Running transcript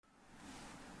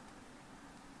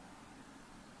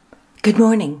Good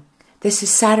morning. This is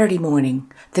Saturday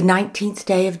morning, the 19th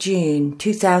day of June,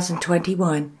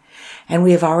 2021, and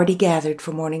we have already gathered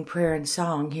for morning prayer and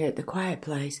song here at the Quiet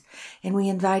Place, and we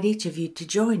invite each of you to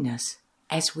join us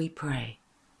as we pray.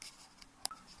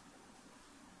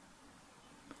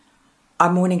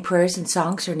 Our morning prayers and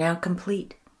songs are now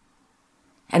complete,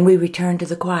 and we return to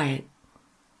the quiet,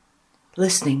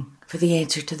 listening for the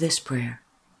answer to this prayer.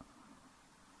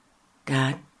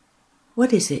 God,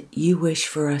 what is it you wish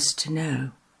for us to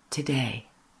know today?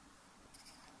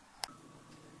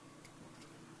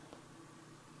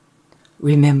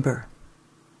 Remember,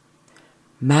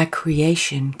 my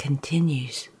creation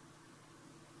continues.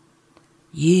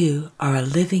 You are a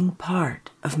living part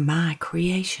of my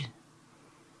creation.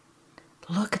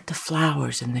 Look at the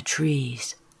flowers and the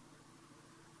trees.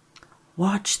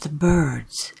 Watch the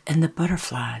birds and the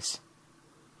butterflies.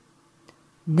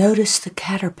 Notice the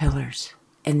caterpillars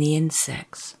and the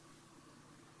insects.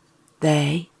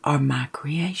 They are my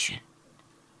creation.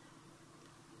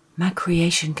 My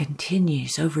creation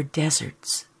continues over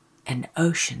deserts and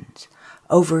oceans,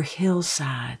 over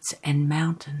hillsides and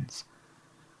mountains,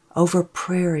 over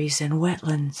prairies and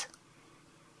wetlands.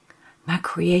 My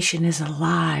creation is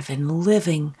alive and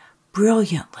living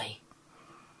brilliantly.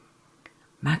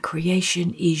 My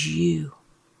creation is you.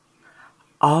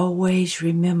 Always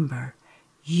remember,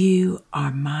 you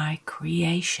are my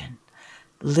creation,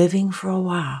 living for a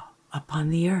while upon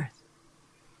the earth.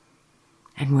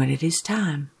 And when it is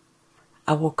time,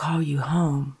 I will call you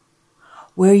home,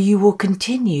 where you will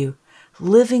continue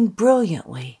living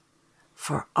brilliantly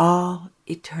for all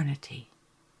eternity.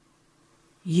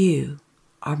 You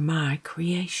are my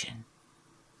creation.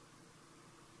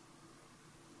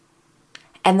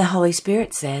 And the Holy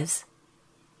Spirit says,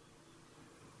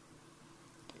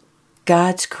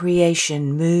 God's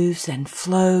creation moves and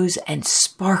flows and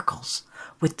sparkles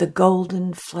with the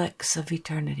golden flecks of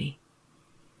eternity.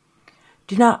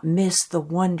 Do not miss the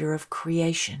wonder of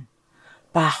creation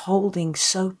by holding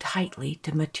so tightly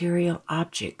to material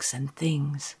objects and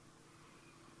things.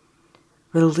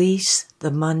 Release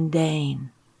the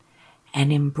mundane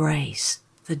and embrace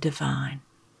the divine.